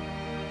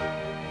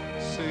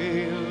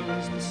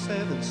sails the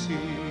seven seas.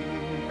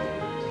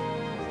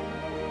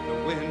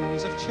 The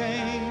winds of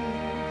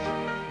change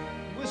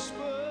whisper.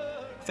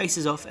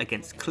 Faces off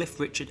against Cliff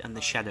Richard and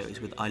the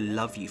Shadows with I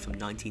Love You from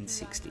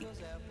 1960.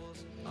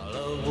 Our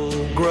love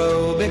will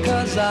grow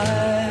because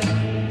I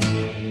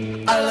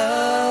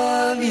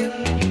love you.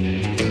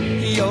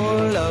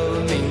 Your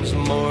love means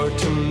more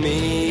to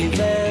me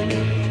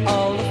than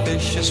all the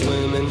fishes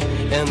swimming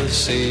in the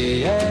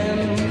sea.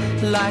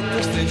 And like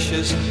those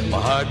fishes,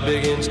 my heart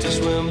begins to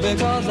swim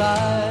because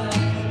I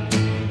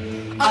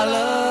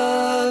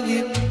love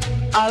you.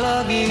 I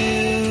love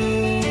you.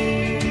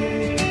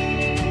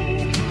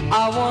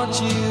 I want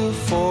you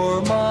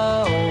for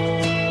my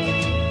own.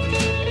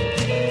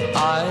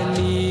 I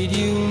need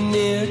you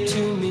near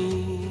to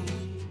me.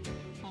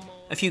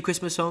 A few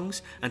Christmas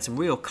songs and some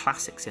real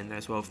classics in there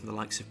as well from the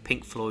likes of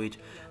Pink Floyd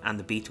and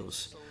the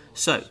Beatles.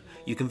 So,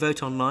 you can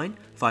vote online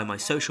via my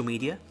social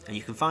media, and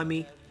you can find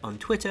me on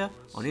Twitter,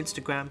 on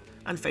Instagram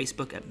and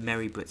Facebook at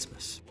Merry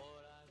Britsmas.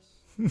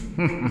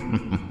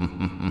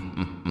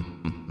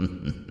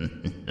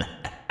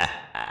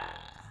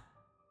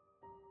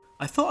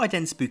 I thought I'd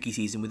end spooky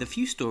season with a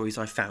few stories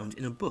I found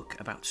in a book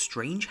about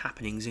strange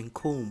happenings in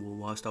Cornwall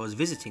whilst I was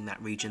visiting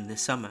that region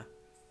this summer.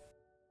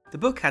 The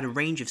book had a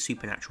range of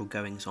supernatural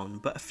goings on,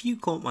 but a few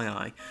caught my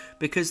eye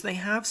because they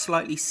have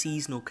slightly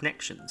seasonal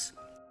connections.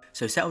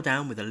 So settle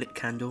down with a lit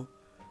candle,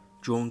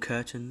 drawn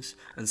curtains,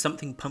 and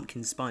something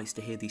pumpkin spice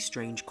to hear these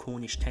strange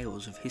Cornish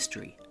tales of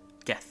history,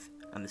 death,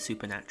 and the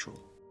supernatural.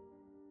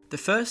 The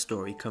first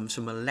story comes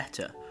from a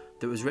letter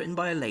that was written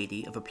by a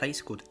lady of a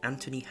place called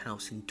Anthony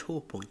House in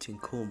Torpoint in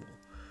Cornwall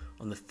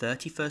on the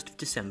 31st of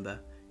December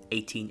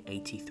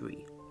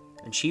 1883,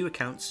 and she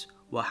recounts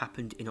what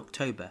happened in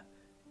October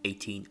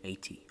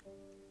 1880.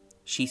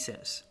 She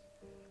says,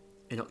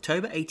 in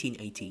October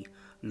 1880,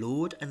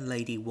 Lord and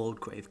Lady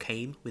Waldegrave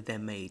came with their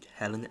maid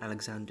Helen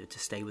Alexander to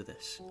stay with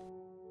us.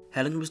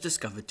 Helen was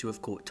discovered to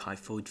have caught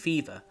typhoid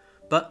fever,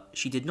 but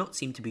she did not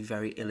seem to be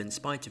very ill in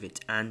spite of it,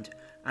 and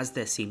as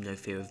there seemed no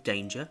fear of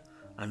danger,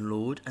 and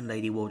Lord and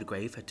Lady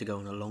Waldegrave had to go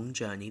on a long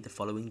journey the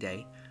following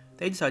day,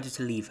 they decided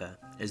to leave her,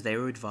 as they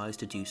were advised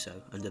to do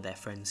so under their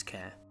friend's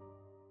care.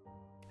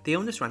 The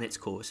illness ran its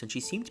course, and she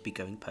seemed to be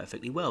going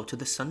perfectly well till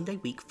the Sunday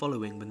week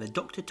following, when the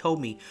doctor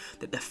told me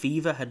that the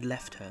fever had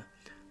left her,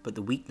 but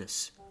the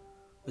weakness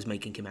was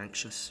making him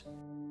anxious.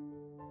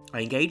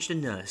 I engaged a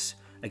nurse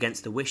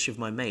against the wish of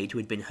my maid, who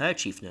had been her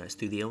chief nurse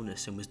through the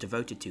illness and was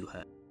devoted to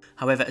her.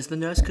 However, as the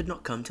nurse could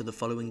not come till the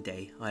following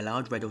day, I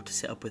allowed Reddle to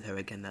sit up with her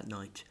again that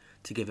night,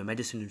 to give her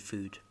medicine and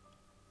food.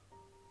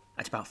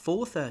 At about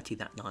 4:30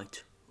 that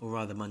night, or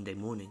rather Monday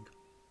morning,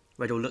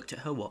 Reddle looked at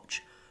her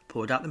watch,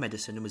 poured out the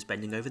medicine and was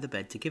bending over the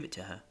bed to give it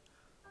to her,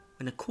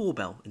 when a call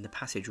bell in the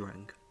passage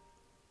rang.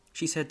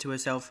 She said to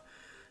herself,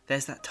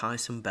 "There's that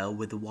tiresome bell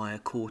with the wire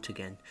caught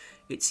again.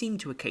 It seemed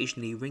to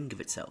occasionally ring of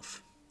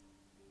itself."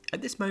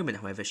 At this moment,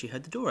 however, she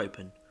heard the door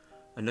open,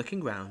 and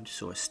looking round,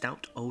 saw a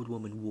stout old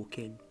woman walk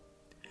in.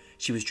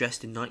 She was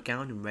dressed in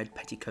nightgown and red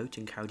petticoat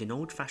and carried an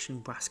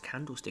old-fashioned brass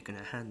candlestick in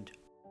her hand.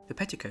 The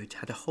petticoat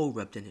had a hole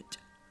rubbed in it.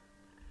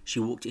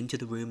 She walked into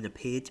the room and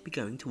appeared to be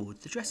going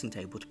towards the dressing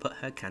table to put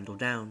her candle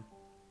down.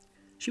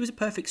 She was a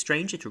perfect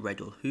stranger to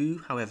Reddle, who,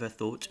 however,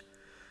 thought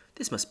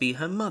this must be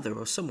her mother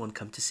or someone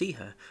come to see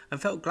her,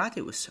 and felt glad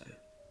it was so.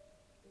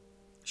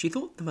 She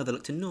thought the mother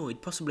looked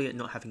annoyed, possibly at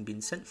not having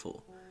been sent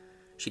for.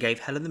 She gave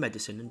Helen the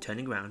medicine and,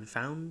 turning round,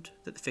 found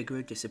that the figure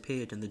had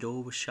disappeared and the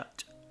door was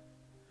shut.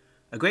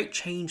 A great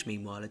change,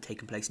 meanwhile, had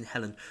taken place in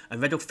Helen,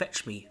 and Reddle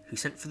fetched me, who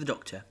sent for the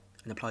doctor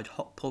and applied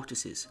hot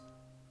poultices.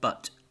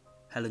 But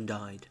Helen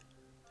died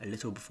a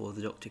little before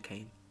the doctor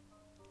came.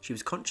 She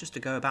was conscious to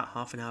go about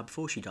half an hour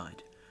before she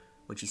died,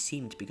 when she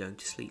seemed to be going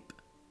to sleep.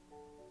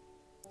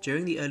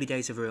 During the early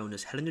days of her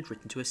illness, Helen had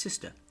written to her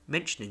sister,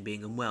 mentioning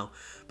being unwell,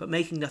 but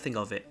making nothing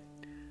of it,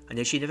 and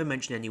as she never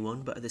mentioned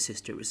anyone but her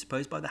sister, it was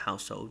supposed by the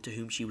household, to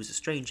whom she was a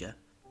stranger,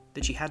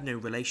 that she had no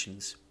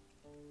relations.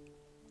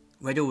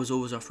 Reddle was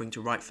always offering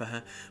to write for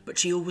her, but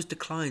she always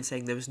declined,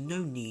 saying there was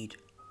no need.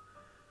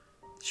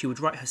 She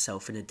would write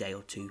herself in a day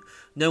or two.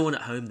 No one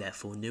at home,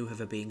 therefore, knew of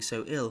her being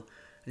so ill,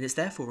 and it's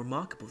therefore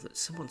remarkable that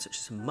someone such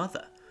as her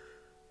mother,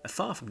 a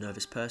far from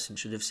nervous person,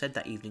 should have said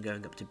that evening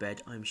going up to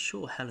bed, "I am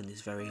sure Helen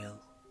is very ill."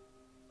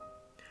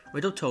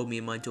 Reddle told me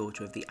and my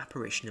daughter of the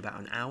apparition about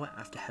an hour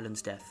after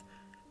Helen's death,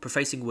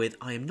 prefacing with,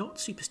 "I am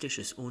not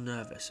superstitious or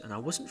nervous, and I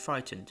wasn't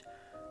frightened,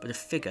 but a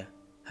figure,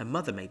 her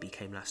mother maybe,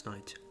 came last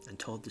night," and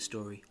told the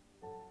story.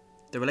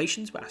 The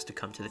relations were asked to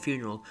come to the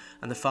funeral,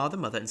 and the father,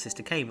 mother and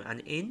sister came, and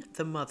in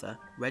the mother,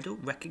 Reddle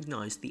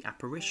recognised the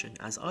apparition,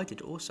 as I did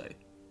also,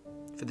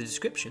 for the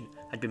description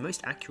had been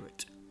most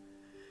accurate.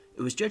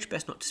 It was judged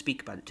best not to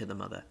speak about it to the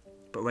mother,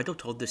 but Reddle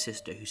told the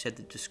sister, who said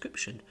the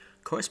description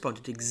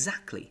corresponded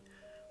exactly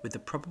with the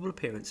probable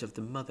appearance of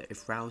the mother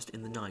if roused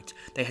in the night.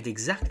 They had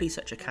exactly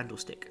such a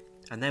candlestick,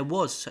 and there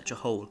was such a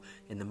hole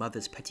in the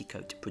mother's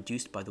petticoat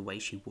produced by the way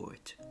she wore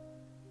it.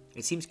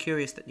 It seems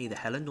curious that neither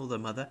Helen nor the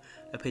mother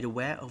appeared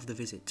aware of the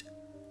visit.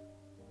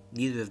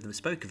 Neither of them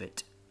spoke of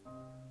it,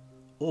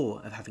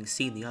 or of having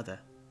seen the other,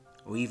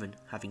 or even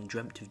having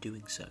dreamt of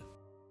doing so.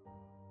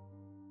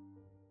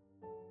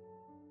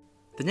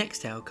 The next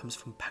tale comes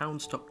from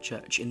Poundstock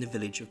Church in the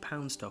village of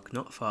Poundstock,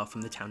 not far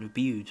from the town of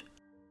Bude.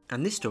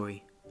 And this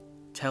story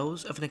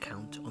tells of an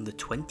account on the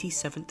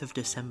 27th of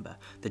December,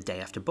 the day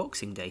after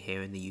Boxing Day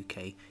here in the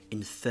UK, in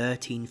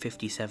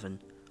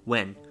 1357,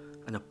 when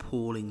an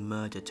appalling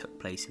murder took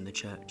place in the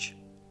church.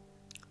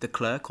 The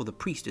clerk, or the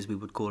priest as we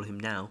would call him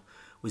now,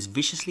 was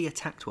viciously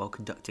attacked while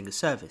conducting a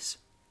service.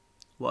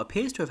 What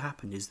appears to have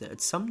happened is that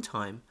at some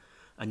time,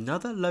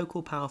 another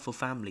local powerful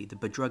family, the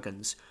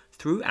Bedruggans,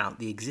 threw out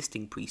the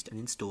existing priest and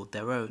installed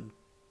their own.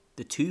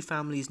 The two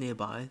families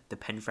nearby, the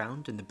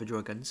Penfround and the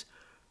Bedruggans,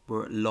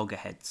 were at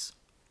loggerheads.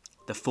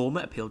 The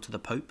former appealed to the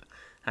Pope,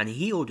 and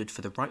he ordered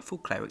for the rightful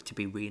cleric to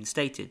be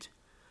reinstated,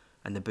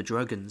 and the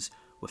Bedruggans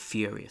were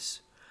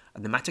furious,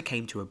 and the matter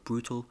came to a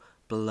brutal,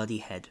 bloody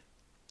head.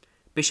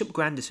 Bishop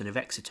Grandison of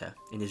Exeter,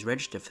 in his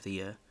register for the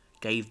year,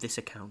 gave this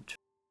account.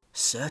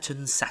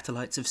 Certain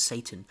satellites of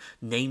Satan,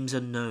 names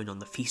unknown, on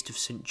the feast of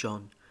St.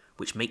 John,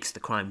 which makes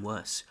the crime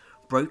worse,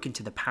 broke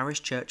into the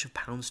parish church of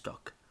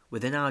Poundstock,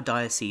 within our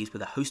diocese,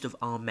 with a host of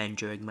armed men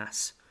during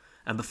Mass,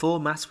 and before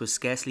Mass was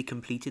scarcely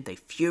completed they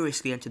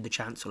furiously entered the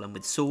chancel and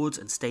with swords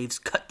and staves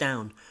cut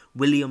down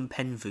William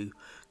Penvue,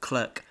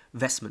 clerk,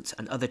 vestments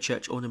and other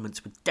church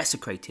ornaments were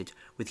desecrated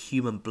with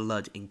human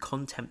blood in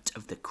contempt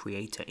of the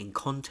Creator, in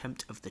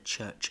contempt of the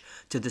Church,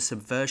 to the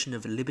subversion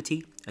of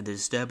liberty and the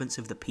disturbance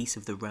of the peace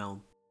of the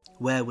realm.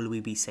 Where will we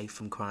be safe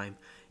from crime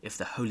if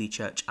the Holy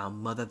Church, our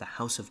mother, the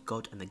house of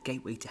God and the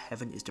gateway to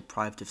heaven, is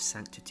deprived of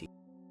sanctity?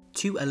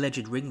 Two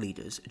alleged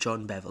ringleaders,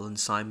 John Bevel and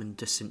Simon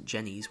de St.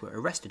 Jenny's, were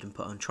arrested and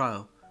put on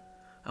trial,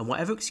 and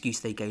whatever excuse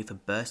they gave for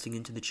bursting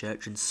into the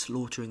church and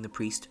slaughtering the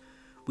priest,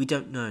 we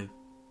don't know,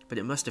 but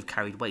it must have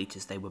carried weight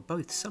as they were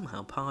both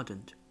somehow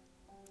pardoned.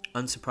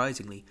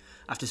 Unsurprisingly,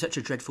 after such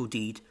a dreadful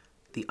deed,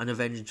 the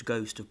unavenged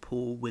ghost of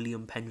poor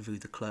William Penvue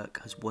the clerk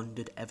has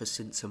wandered ever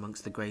since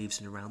amongst the graves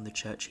and around the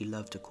church he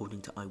loved,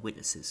 according to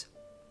eyewitnesses.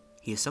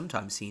 He is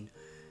sometimes seen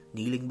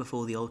kneeling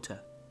before the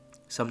altar,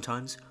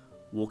 sometimes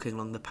walking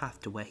along the path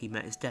to where he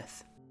met his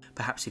death.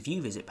 Perhaps if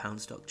you visit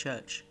Poundstock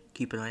Church,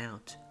 keep an eye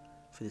out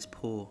for this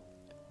poor,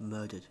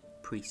 murdered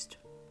priest.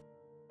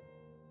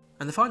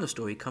 And the final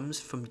story comes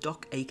from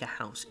Dockacre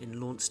House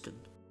in Launceston.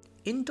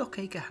 In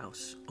Dockacre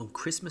House, on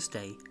Christmas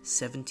Day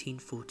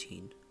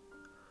 1714,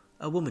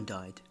 a woman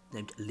died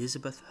named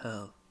Elizabeth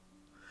Hurl.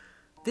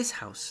 This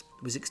house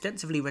was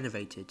extensively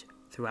renovated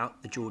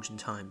throughout the Georgian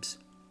times.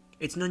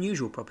 It's an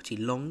unusual property,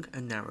 long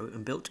and narrow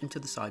and built into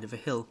the side of a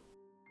hill.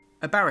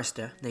 A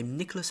barrister named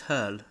Nicholas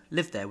Hurl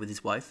lived there with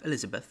his wife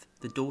Elizabeth,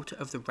 the daughter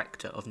of the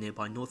rector of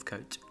nearby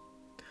Northcote.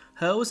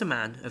 Hurl was a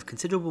man of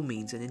considerable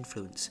means and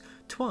influence,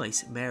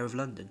 twice Mayor of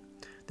London,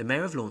 the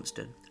Mayor of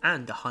Launceston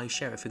and a High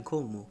Sheriff in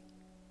Cornwall.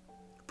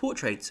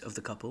 Portraits of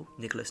the couple,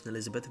 Nicholas and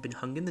Elizabeth, have been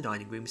hung in the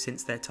dining room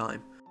since their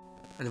time,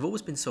 and have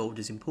always been sold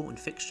as important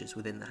fixtures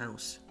within the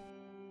house.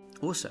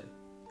 Also,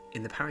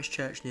 in the parish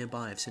church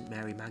nearby of St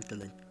Mary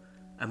Magdalene,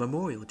 a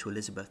memorial to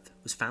Elizabeth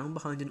was found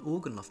behind an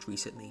organ loft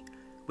recently,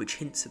 which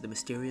hints at the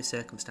mysterious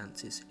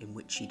circumstances in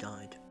which she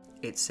died.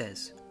 It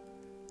says,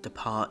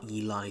 "Depart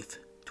ye life,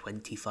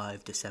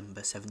 25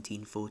 December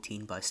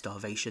 1714 by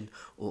starvation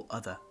or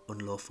other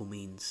unlawful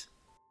means."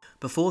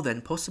 Before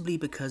then, possibly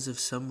because of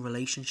some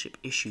relationship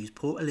issues,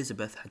 poor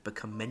Elizabeth had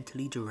become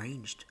mentally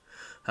deranged.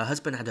 Her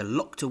husband had her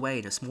locked away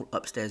in a small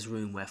upstairs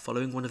room where,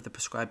 following one of the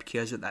prescribed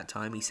cures at that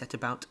time, he set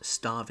about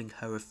starving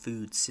her of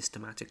food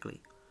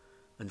systematically.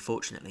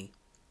 Unfortunately,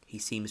 he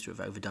seems to have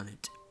overdone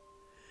it.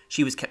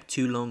 She was kept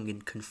too long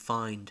and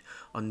confined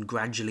on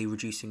gradually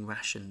reducing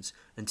rations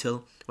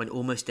until, when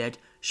almost dead,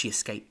 she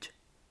escaped.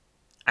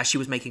 As she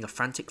was making a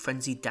frantic,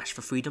 frenzied dash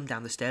for freedom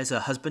down the stairs, her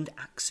husband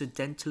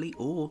accidentally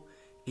or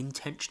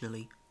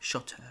intentionally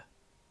shot her.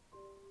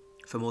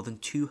 For more than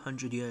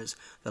 200 years,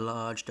 the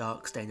large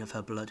dark stain of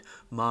her blood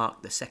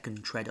marked the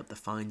second tread up the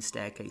fine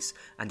staircase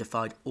and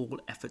defied all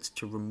efforts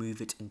to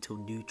remove it until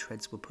new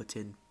treads were put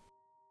in.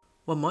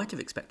 One might have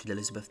expected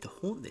Elizabeth to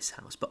haunt this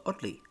house, but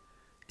oddly,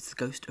 it's the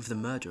ghost of the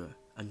murderer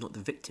and not the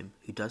victim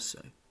who does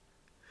so.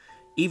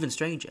 Even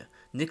stranger,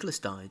 Nicholas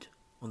died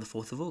on the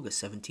 4th of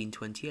August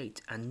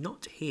 1728, and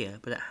not here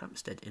but at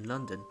Hampstead in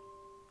London.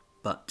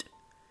 But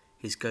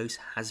his ghost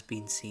has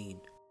been seen,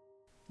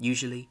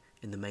 usually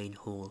in the main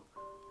hall,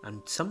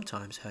 and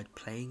sometimes heard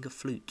playing a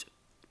flute.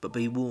 But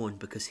be warned,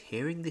 because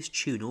hearing this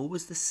tune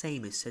always the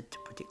same is said to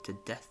predict a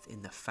death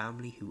in the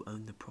family who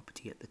owned the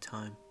property at the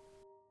time.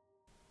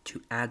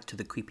 To add to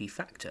the creepy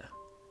factor,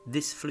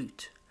 this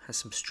flute has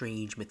some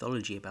strange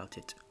mythology about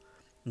it.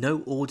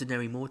 No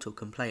ordinary mortal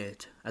can play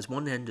it, as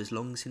one end has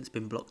long since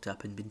been blocked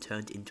up and been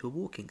turned into a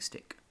walking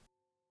stick.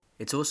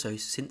 It's also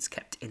since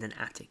kept in an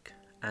attic,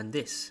 and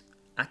this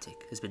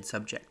attic has been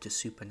subject to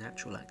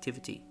supernatural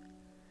activity.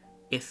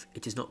 if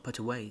it is not put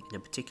away in a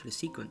particular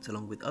sequence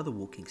along with other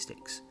walking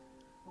sticks,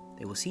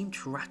 they will seem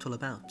to rattle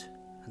about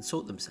and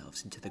sort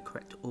themselves into the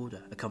correct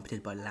order,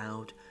 accompanied by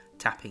loud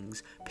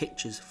tappings,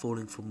 pictures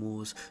falling from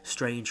walls,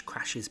 strange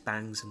crashes,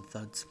 bangs and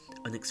thuds,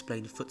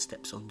 unexplained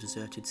footsteps on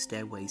deserted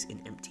stairways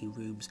in empty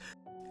rooms,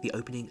 the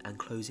opening and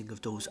closing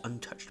of doors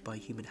untouched by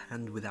human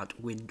hand without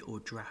wind or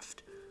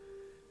draught.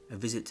 A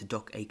visit to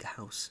Dock Acre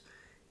House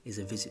is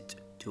a visit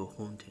to a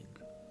haunting.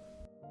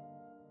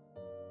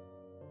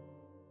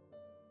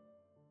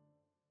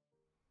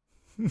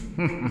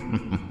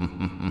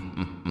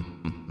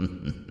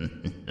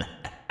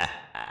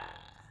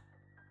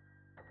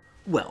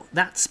 Well,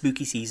 that's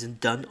spooky season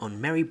done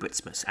on Merry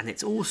Britsmas, and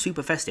it's all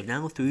super festive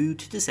now through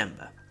to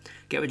December.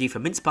 Get ready for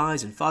mince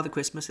pies and Father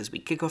Christmas as we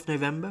kick off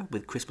November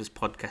with Christmas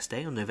Podcast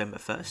Day on November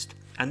 1st,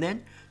 and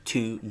then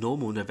 2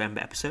 normal November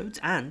episodes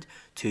and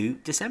 2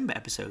 December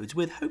episodes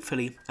with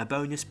hopefully a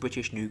bonus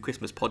British New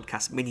Christmas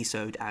Podcast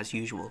mini-sode as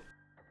usual.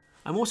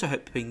 I'm also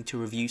hoping to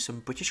review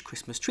some British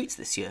Christmas treats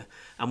this year,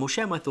 and will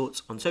share my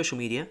thoughts on social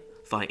media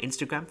via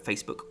Instagram,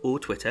 Facebook or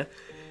Twitter,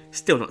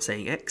 still not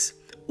saying X,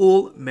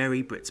 all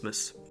Merry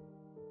Britsmas.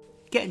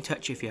 Get in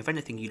touch if you have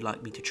anything you'd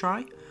like me to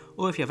try,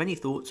 or if you have any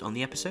thoughts on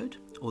the episode,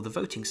 or the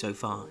voting so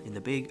far in the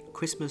big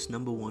Christmas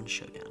 #1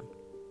 showdown.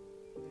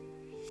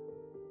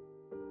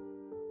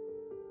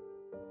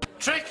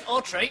 Trick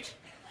or treat?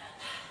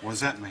 What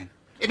does that mean?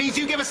 It means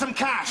you give us some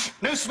cash.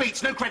 No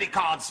sweets, no credit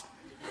cards.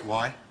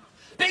 Why?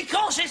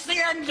 Because it's the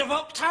end of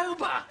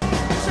October.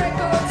 Trick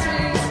or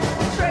treat.